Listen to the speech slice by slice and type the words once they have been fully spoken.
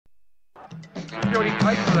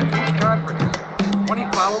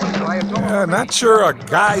Not sure a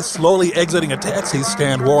guy slowly exiting a taxi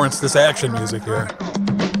stand warrants this action music here.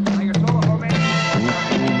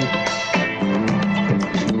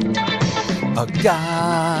 A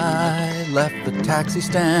guy left the taxi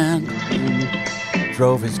stand,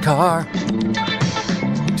 drove his car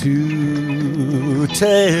to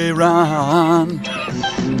Tehran,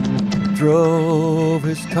 drove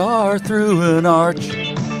his car through an arch.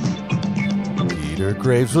 Peter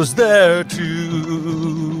Graves was there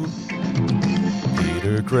too.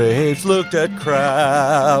 Peter Graves looked at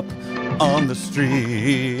crap on the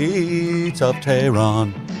streets of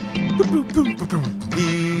Tehran.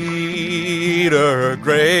 Peter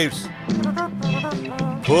Graves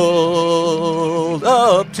pulled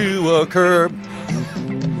up to a curb.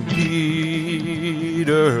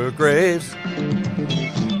 Peter Graves,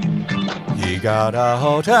 he got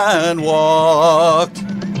out and walked.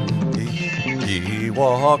 He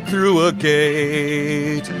walked through a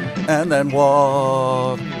gate and then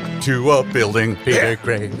walked to a building. Peter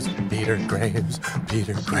Graves, Peter Graves,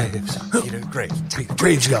 Peter Graves, Peter Graves, Peter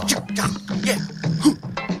Graves, go. Yeah.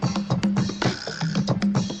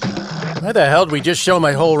 Why the hell did we just show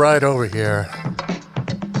my whole ride over here?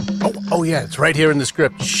 Oh yeah, it's right here in the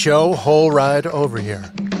script. Show whole ride over here.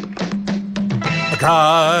 A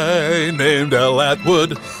guy named L.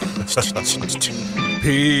 Atwood.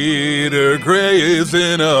 Peter Graves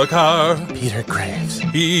in a car. Peter Graves.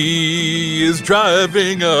 He is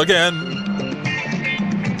driving again,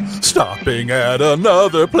 stopping at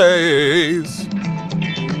another place,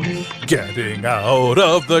 getting out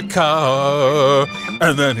of the car,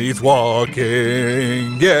 and then he's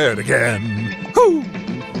walking yet again. Woo!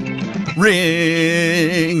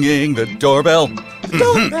 Ringing the doorbell.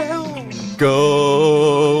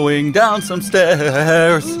 Going down some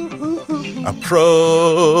stairs.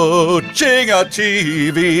 Approaching a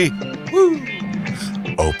TV. Woo!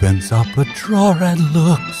 Opens up a drawer and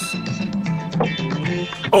looks.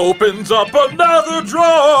 Opens up another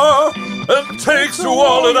drawer and takes a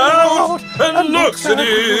wallet out and looks in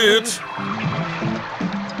it.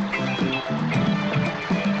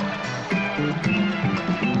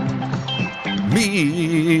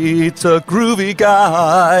 Meets a groovy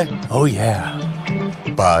guy. Oh yeah.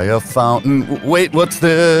 By a fountain. Wait, what's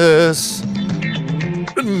this?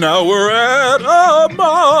 Now we're at a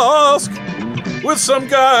mosque with some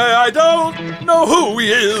guy I don't know who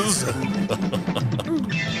he is.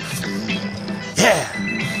 Yeah.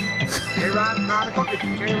 J-Ron Chronicle, it's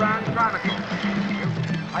J-Ron Chronicle.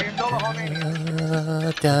 Ayatollah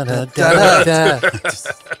Khomeini. Da da da da da.